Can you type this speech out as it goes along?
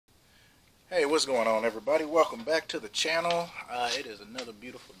Hey, what's going on, everybody? Welcome back to the channel. It is another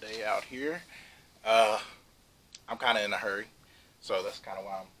beautiful day out here. I'm kind of in a hurry, so that's kind of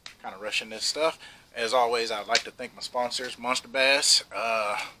why I'm kind of rushing this stuff. As always, I'd like to thank my sponsors, Monsterbass,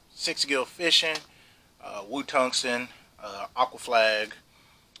 6 Gill Fishing, Woo Tungsten, Aquaflag.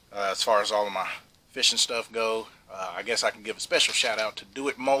 As far as all of my fishing stuff go, I guess I can give a special shout out to Do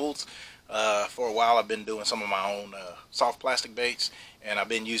It Molds. For a while I've been doing some of my own soft plastic baits, and I've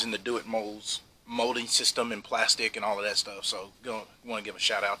been using the Do It Molds molding system in plastic and all of that stuff, so want to give a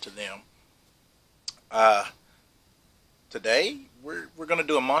shout out to them. Today we're going to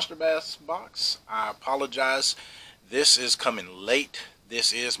do a Monsterbass box. I apologize, this is coming late.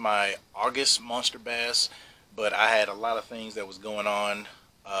 This is my August Monsterbass, but I had a lot of things that was going on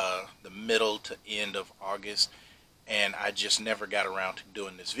the middle to end of August, and I just never got around to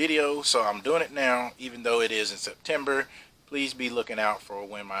doing this video, so I'm doing it now even though it is in September. Please be looking out for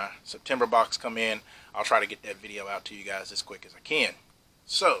when my September box come in. I'll try to get that video out to you guys as quick as I can.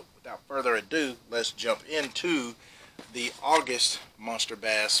 So without further ado, let's jump into the August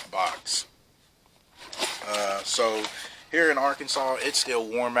Monsterbass box. So here in Arkansas, it's still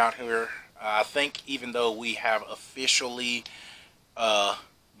warm out here. I think even though we have officially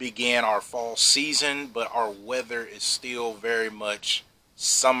began our fall season, but our weather is still very much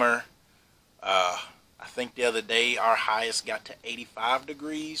summer. I think the other day our highest got to 85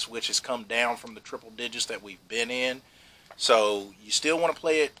 degrees, which has come down from the triple digits that we've been in. So you still want to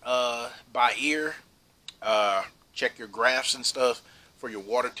play it by ear. Check your graphs and stuff for your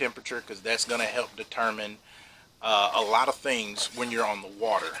water temperature, because that's going to help determine a lot of things when you're on the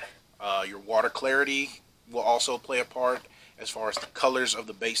water. Your water clarity will also play a part as far as the colors of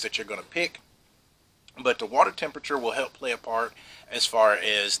the baits that you're going to pick. But the water temperature will help play a part as far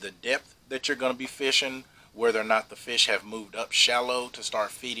as the depth that you're going to be fishing, whether or not the fish have moved up shallow to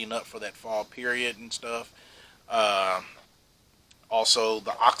start feeding up for that fall period and stuff. Also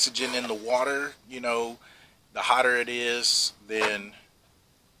the oxygen in the water, the hotter it is, then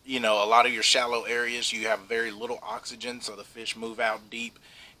a lot of your shallow areas you have very little oxygen, so the fish move out deep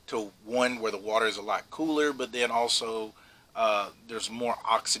to one where the water is a lot cooler, but then also there's more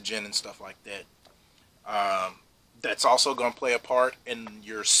oxygen and stuff like that. That's also going to play a part in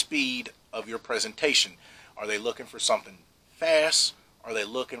your speed of your presentation. Are they looking for something fast? Are they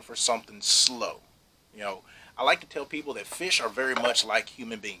looking for something slow? I like to tell people that fish are very much like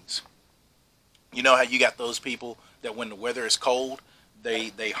human beings. You know how you got those people that when the weather is cold,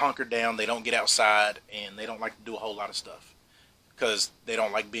 they hunker down, they don't get outside, and they don't like to do a whole lot of stuff because they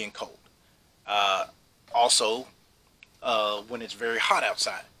don't like being cold. Also, when it's very hot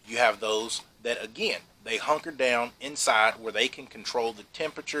outside, you have those that, again, they hunker down inside where they can control the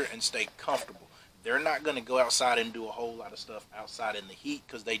temperature and stay comfortable. They're not going to go outside and do a whole lot of stuff outside in the heat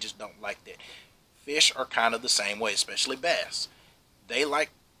because they just don't like that. Fish are kind of the same way, especially bass. They like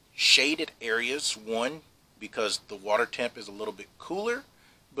shaded areas, one, because the water temp is a little bit cooler,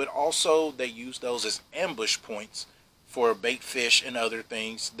 but also they use those as ambush points for bait fish and other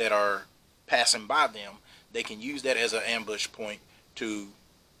things that are passing by them. They can use that as an ambush point to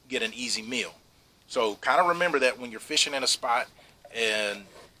get an easy meal. So kind of remember that when you're fishing in a spot, and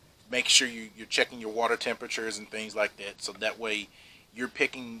make sure you're checking your water temperatures and things like that, so that way you're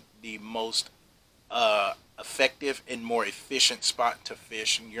picking the most effective and more efficient spot to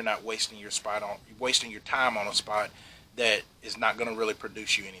fish, and you're not wasting your time on a spot that is not going to really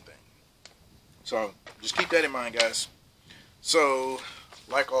produce you anything. So just keep that in mind, guys. So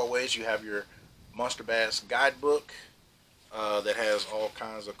like always, you have your Monsterbass guidebook that has all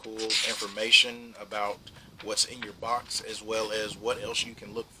kinds of cool information about what's in your box, as well as what else you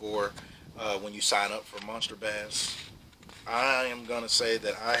can look for when you sign up for Monsterbass. I am going to say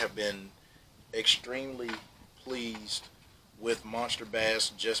that I have been extremely pleased with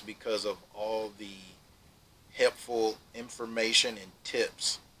Monsterbass just because of all the helpful information and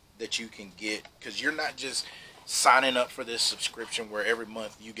tips that you can get, because you're not just signing up for this subscription where every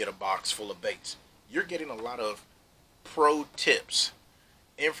month you get a box full of baits. You're getting a lot of pro tips,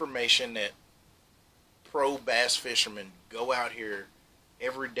 information that pro bass fishermen go out here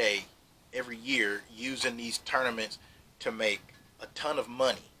every day, every year, using these tournaments to make a ton of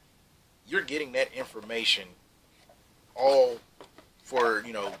money. You're getting that information all for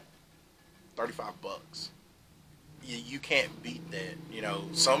 35 bucks. You can't beat that.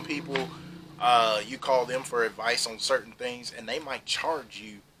 Some people, you call them for advice on certain things, and they might charge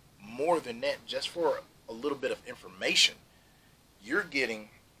you more than that just for a little bit of information. You're getting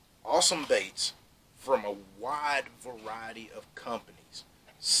awesome baits from a wide variety of companies.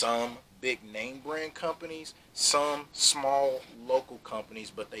 Some big name brand companies, some small local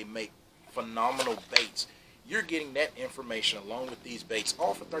companies, but they make phenomenal baits. You're getting that information along with these baits,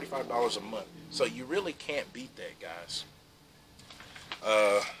 all for $35 a month. So you really can't beat that, guys.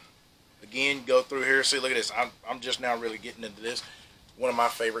 Again, go through here. See, look at this. I'm just now really getting into this. One of my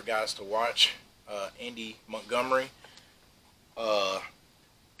favorite guys to watch, Andy Montgomery. For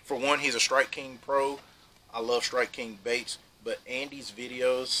one, he's a Strike King pro. I love Strike King baits, but Andy's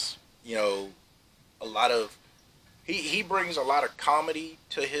videos, you know, a lot of he brings a lot of comedy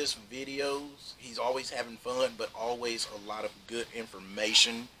to his videos. He's always having fun, but always a lot of good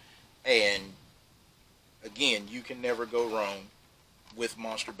information. And again, you can never go wrong with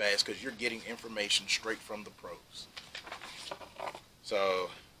Monsterbass because you're getting information straight from the pros. So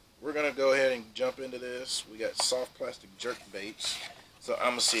we're gonna go ahead and jump into this. We got soft plastic jerk baits. So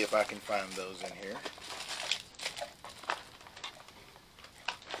I'm gonna see if I can find those in here.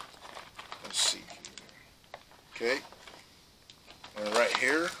 Let's see here. Okay. And right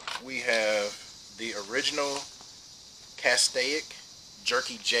here we have the original Castaic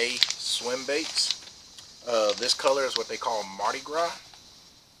Jerky J swim baits. This color is what they call Mardi Gras.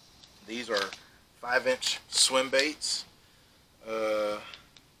 These are 5-inch swim baits.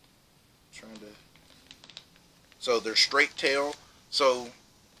 So they're straight tail. So,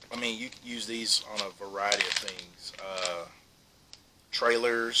 I mean, you can use these on a variety of things.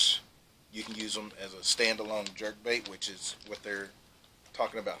 Trailers, you can use them as a standalone jerkbait, which is what they're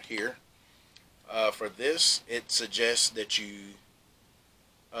talking about here. For this, it suggests that your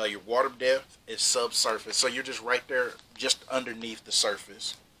water depth is subsurface. So you're just right there, just underneath the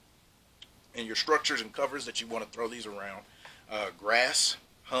surface. And your structures and covers that you want to throw these around. Grass,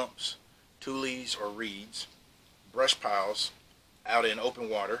 humps, tules or reeds, brush piles, out in open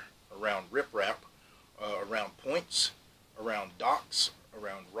water, around riprap, around points, around docks,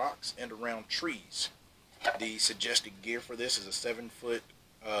 around rocks, and around trees. The suggested gear for this is a 7-foot,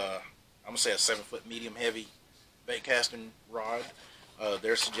 I'm going to say a 7-foot medium heavy bait casting rod.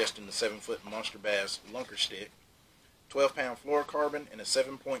 They're suggesting the 7-foot Monsterbass lunker stick, 12-pound fluorocarbon, and a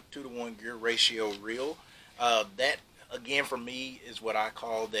 7.2 to 1 gear ratio reel. That, again, for me, is what I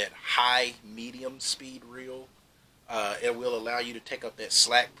call that high medium speed reel. It will allow you to take up that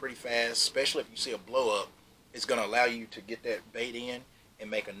slack pretty fast, especially if you see a blow up. It's going to allow you to get that bait in and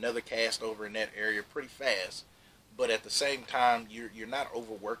make another cast over in that area pretty fast. But at the same time, you're not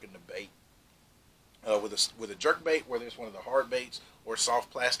overworking the bait. With a jerk bait, whether it's one of the hard baits or soft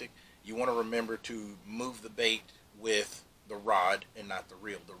plastic, you want to remember to move the bait with the rod and not the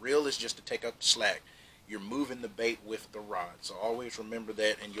reel. The reel is just to take up the slack. You're moving the bait with the rod. So always remember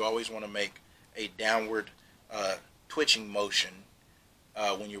that, and you always want to make a downward twitching motion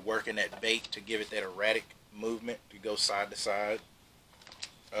when you're working that bait to give it that erratic movement to go side to side.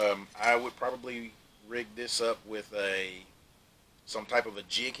 I would probably rig this up with some type of a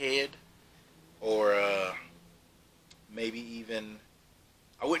jig head, or maybe even,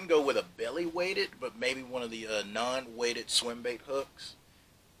 I wouldn't go with a belly weighted, but maybe one of the non-weighted swim bait hooks.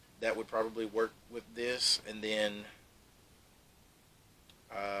 That would probably work with this. And then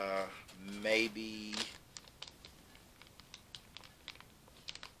maybe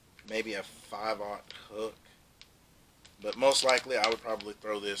a 5/0 hook. But most likely I would probably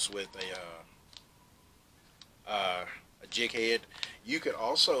throw this with a jig head. You could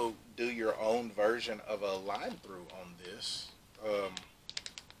also do your own version of a line through on this.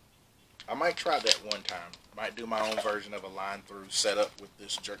 I might try that one time. Might do my own version of a line through setup with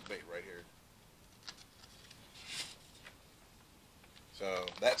this jerkbait right here. So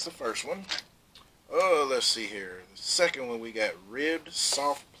that's the first one. Oh, let's see here. The second one, we got ribbed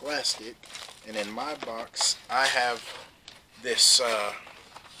soft plastic, and in my box I have this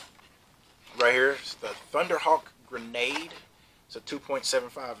right here. It's the Thunderhawk Grenade. It's a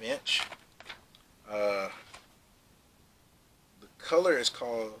 2.75 inch. The color is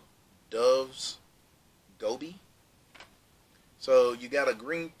called Dove's Goby. So you got a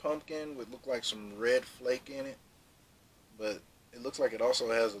green pumpkin with look like some red flake in it, but it looks like it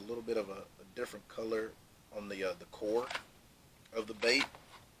also has a little bit of a different color on the core of the bait.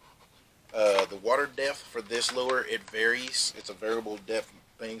 The water depth for this lure, it varies. It's a variable depth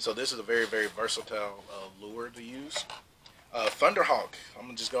thing. So this is a very, very versatile lure to use. Thunderhawk, I'm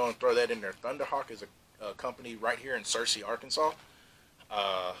gonna just go and throw that in there. Thunderhawk is a company right here in Searcy, Arkansas.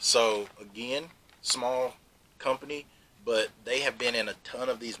 So again, small company, but they have been in a ton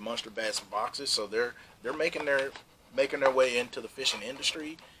of these Monsterbass boxes. So they're making their way into the fishing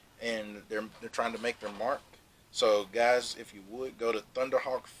industry, and they're trying to make their mark. So guys, if you would go to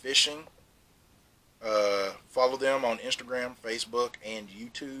Thunderhawk Fishing, follow them on Instagram, Facebook, and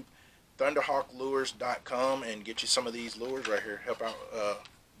YouTube. ThunderhawkLures.com, and get you some of these lures right here. Help out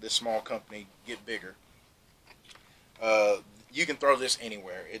this small company get bigger. Uh, you can throw this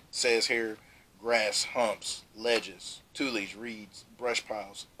anywhere. It says here grass, humps, ledges, tules, reeds, brush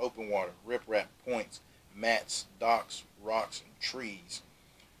piles, open water, riprap, points, mats, docks, rocks, and trees.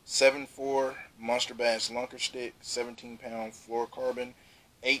 7.4 Monsterbass lunker stick, 17-pound fluorocarbon,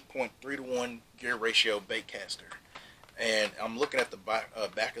 8.3 to 1 gear ratio bait caster. And I'm looking at the back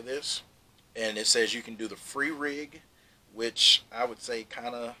of this, and it says you can do the free rig, which I would say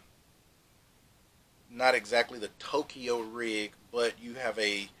kind of not exactly the Tokyo rig, but you have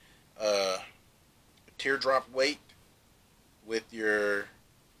a teardrop weight with a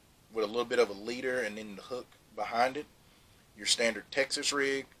little bit of a leader and then the hook behind it. Your standard Texas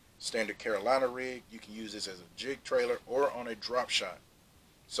rig, standard Carolina rig. You can use this as a jig trailer or on a drop shot.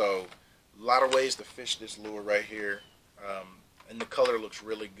 So a lot of ways to fish this lure right here, and the color looks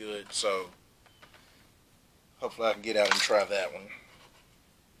really good. So hopefully I can get out and try that one.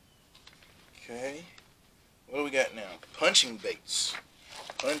 Okay, what do we got now? Punching baits.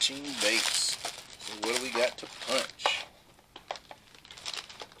 Punching baits. So what do we got to punch?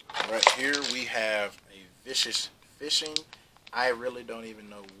 Right here we have a Vicious Fishing. I really don't even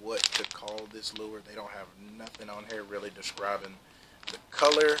know what to call this lure. They don't have nothing on here really describing the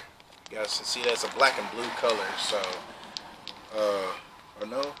color. You guys can see that's a black and blue color. So, or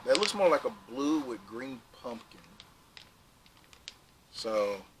no, that looks more like a blue with green pumpkin.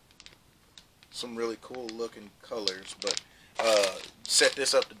 So, some really cool looking colors. But set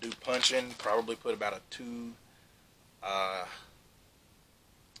this up to do punching. Probably put about a 2,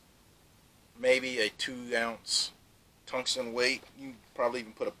 maybe a 2-ounce tungsten weight. You probably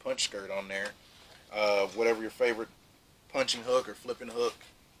even put a punch skirt on there. Whatever your favorite punching hook or flipping hook.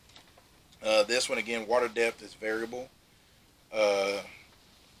 This one again, water depth is variable.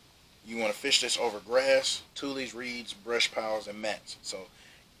 You want to fish this over grass, tules, reeds, brush piles, and mats. So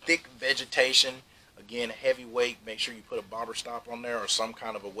thick vegetation, again heavy weight. Make sure you put a bobber stop on there or some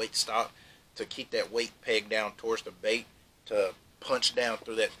kind of a weight stop to keep that weight pegged down towards the bait to punch down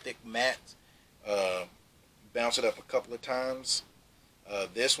through that thick mat. Bounce it up a couple of times.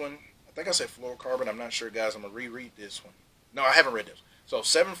 This one, I think I said fluorocarbon. I'm not sure, guys. I'm going to reread this one. No, I haven't read this. So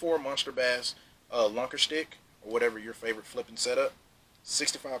 7.4 Monsterbass lunker stick, or whatever your favorite flipping setup.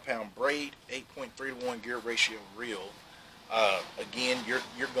 65-pound braid, 8.3 to 1 gear ratio reel. Again,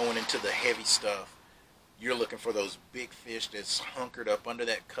 you're going into the heavy stuff. You're looking for those big fish that's hunkered up under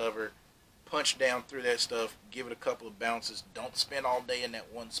that cover. Punch down through that stuff. Give it a couple of bounces. Don't spend all day in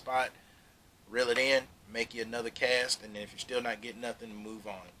that one spot. Reel it in, make you another cast, and then if you're still not getting nothing, move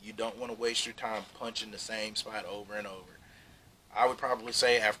on. You don't want to waste your time punching the same spot over and over. I would probably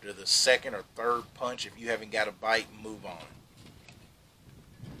say after the second or third punch, if you haven't got a bite, move on.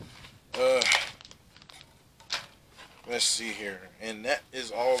 Let's see here. And that is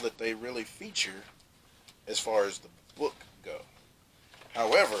all that they really feature as far as the book go.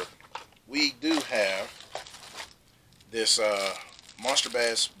 However, we do have this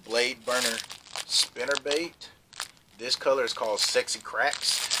Monsterbass Blade Burner spinnerbait. This color is called Sexy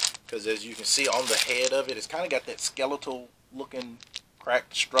Cracks because, as you can see on the head of it, it's kind of got that skeletal looking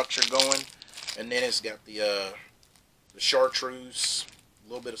cracked structure going, and then it's got the chartreuse, a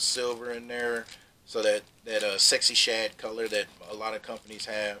little bit of silver in there, so that sexy shad color that a lot of companies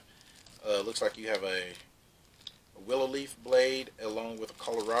have. Looks like you have a willow leaf blade along with a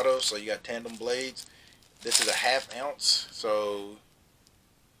Colorado, so you got tandem blades. This is a 1/2 ounce, so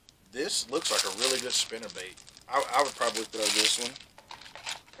this looks like a really good spinnerbait. I would probably throw this one,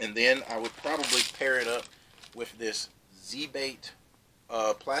 and then I would probably pair it up with this Z-bait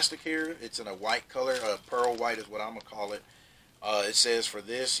plastic here. It's in a white color, pearl white is what I'm gonna call it. It says for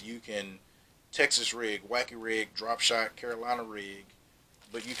this you can Texas rig, wacky rig, drop shot, Carolina rig,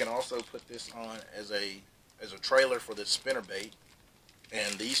 but you can also put this on as a trailer for the spinnerbait.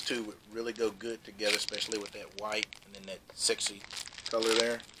 And these two would really go good together, especially with that white and then that sexy color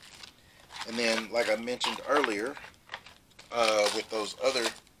there. And then, like I mentioned earlier, with those other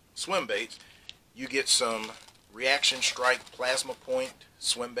swim baits, you get some Reaction Strike Plasma Point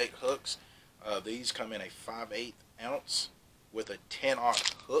swim bait hooks. These come in a 5/8 ounce with a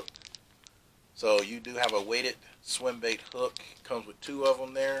 10/0 hook. So you do have a weighted swim bait hook. Comes with 2 of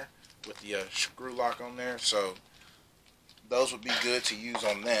them there with the screw lock on there. So those would be good to use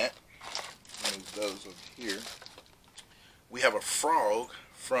on that. Move those over here. We have a frog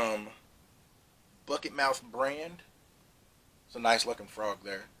from Bucket Mouth brand. It's a nice looking frog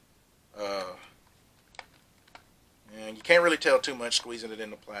there. And you can't really tell too much squeezing it in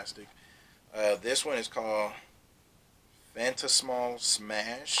the plastic. This one is called Phantasmal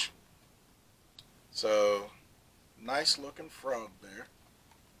Smash. So nice looking frog there.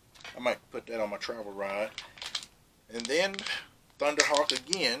 might put that on my travel rod. And then Thunderhawk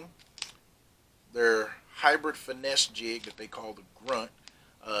again, their hybrid finesse jig that they call the Grunt.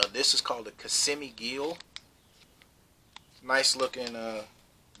 This is called a Kissimmee Gill. Nice looking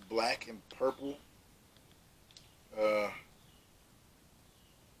black and purple.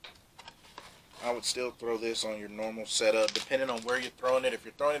 I would still throw this on your normal setup, depending on where you're throwing it. If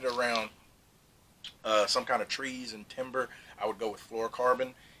you're throwing it around some kind of trees and timber, I would go with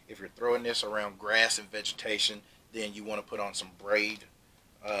fluorocarbon. If you're throwing this around grass and vegetation, then you want to put on some braid.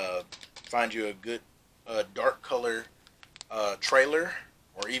 Find you a good dark color trailer,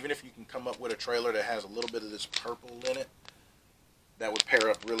 or even if you can come up with a trailer that has a little bit of this purple in it, that would pair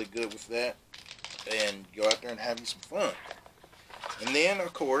up really good with that, and go out there and have you some fun. And then,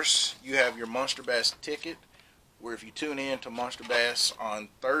 of course, you have your Monsterbass ticket, where if you tune in to Monsterbass on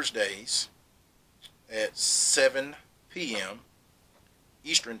Thursdays at 7 p.m.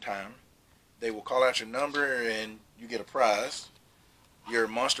 Eastern Time, they will call out your number and you get a prize. Your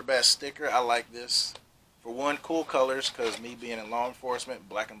Monsterbass sticker, I like this. For one, cool colors, because me being in law enforcement,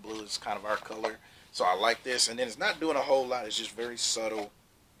 black and blue is kind of our color. So I like this. And then it's not doing a whole lot. It's just very subtle,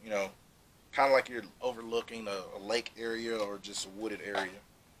 you know, kind of like you're overlooking a lake area or just a wooded area.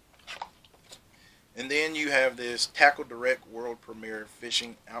 And then you have this Tackle Direct World Premiere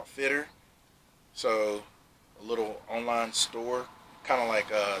Fishing Outfitter. So a little online store, kind of like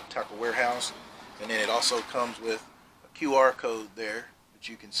a Tackle Warehouse. And then it also comes with a QR code there that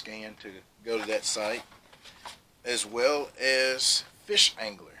you can scan to go to that site, as well as Fish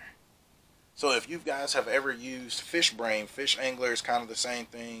Angler. So if you guys have ever used FishBrain, Fish Angler is kind of the same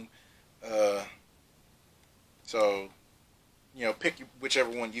thing. So, you know, pick whichever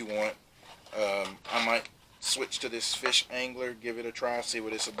one you want. I might switch to this Fish Angler, give it a try, see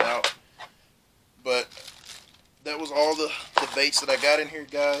what it's about. But that was all the baits that I got in here,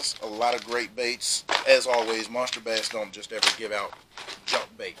 guys. A lot of great baits. As always, Monsterbass don't just ever give out junk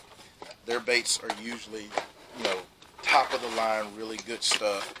bait. Their baits are usually, you know, top of the line, really good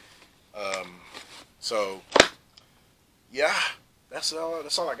stuff. So, yeah. That's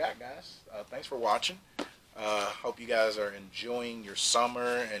all I got, guys. Thanks for watching. Hope you guys are enjoying your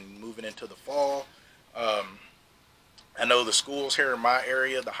summer and moving into the fall. I know the schools here in my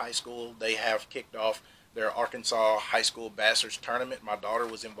area, the high school, they have kicked off their Arkansas High School Bassers Tournament. My daughter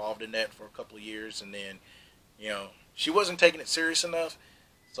was involved in that for a couple of years, and then, you know, she wasn't taking it serious enough,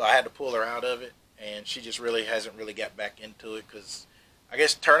 so I had to pull her out of it, and she just really hasn't really got back into it, because I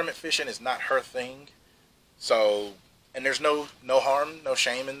guess tournament fishing is not her thing. So, and there's no harm, no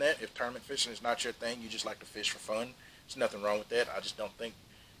shame in that. If tournament fishing is not your thing, you just like to fish for fun, there's nothing wrong with that. I just don't think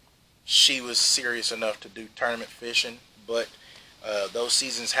she was serious enough to do tournament fishing. But those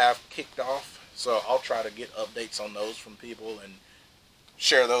seasons have kicked off, so I'll try to get updates on those from people and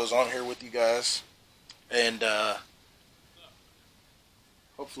share those on here with you guys. And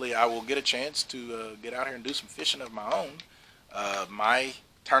hopefully I will get a chance to get out here and do some fishing of my own. My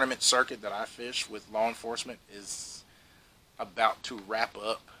tournament circuit that I fish with law enforcement is about to wrap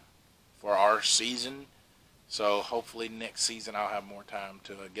up for our season, so hopefully next season I'll have more time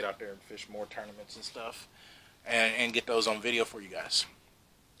to get out there and fish more tournaments and stuff, and get those on video for you guys.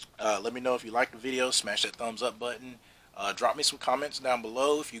 Let me know if you like the video. Smash that thumbs up button. Drop me some comments down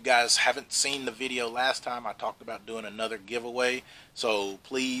below. If you guys haven't seen the video last time, I talked about doing another giveaway, so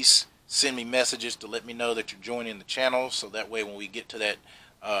please send me messages to let me know that you're joining the channel, so that way when we get to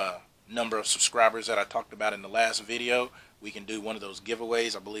that number of subscribers that I talked about in the last video, we can do one of those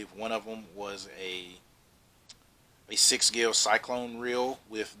giveaways. I believe one of them was a 6-gauge Cyclone reel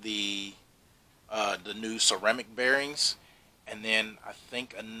with the new ceramic bearings, and then I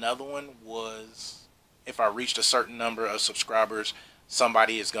think another one was, if I reached a certain number of subscribers,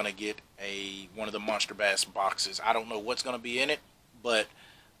 somebody is going to get one of the Monsterbass boxes. I don't know what's going to be in it, but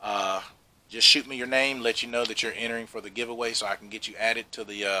just shoot me your name, let you know that you're entering for the giveaway, so I can get you added to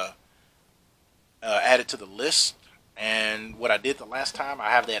the list. And what I did the last time, I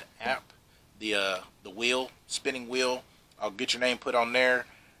have that app, the wheel, spinning wheel. I'll get your name put on there,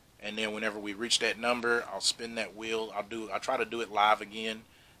 and then whenever we reach that number, I'll spin that wheel. I'll try to do it live again.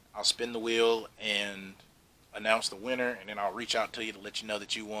 I'll spin the wheel and announce the winner, and then I'll reach out to you to let you know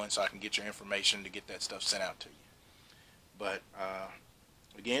that you won, so I can get your information to get that stuff sent out to you. But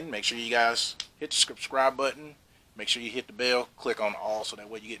again, make sure you guys hit the subscribe button. Make sure you hit the bell, click on all, so that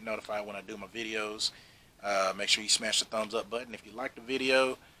way you get notified when I do my videos. Make sure you smash the thumbs up button if you like the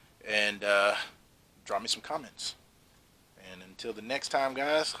video, and drop me some comments. And until the next time,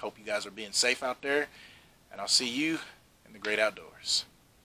 guys, hope you guys are being safe out there, and I'll see you in the great outdoors.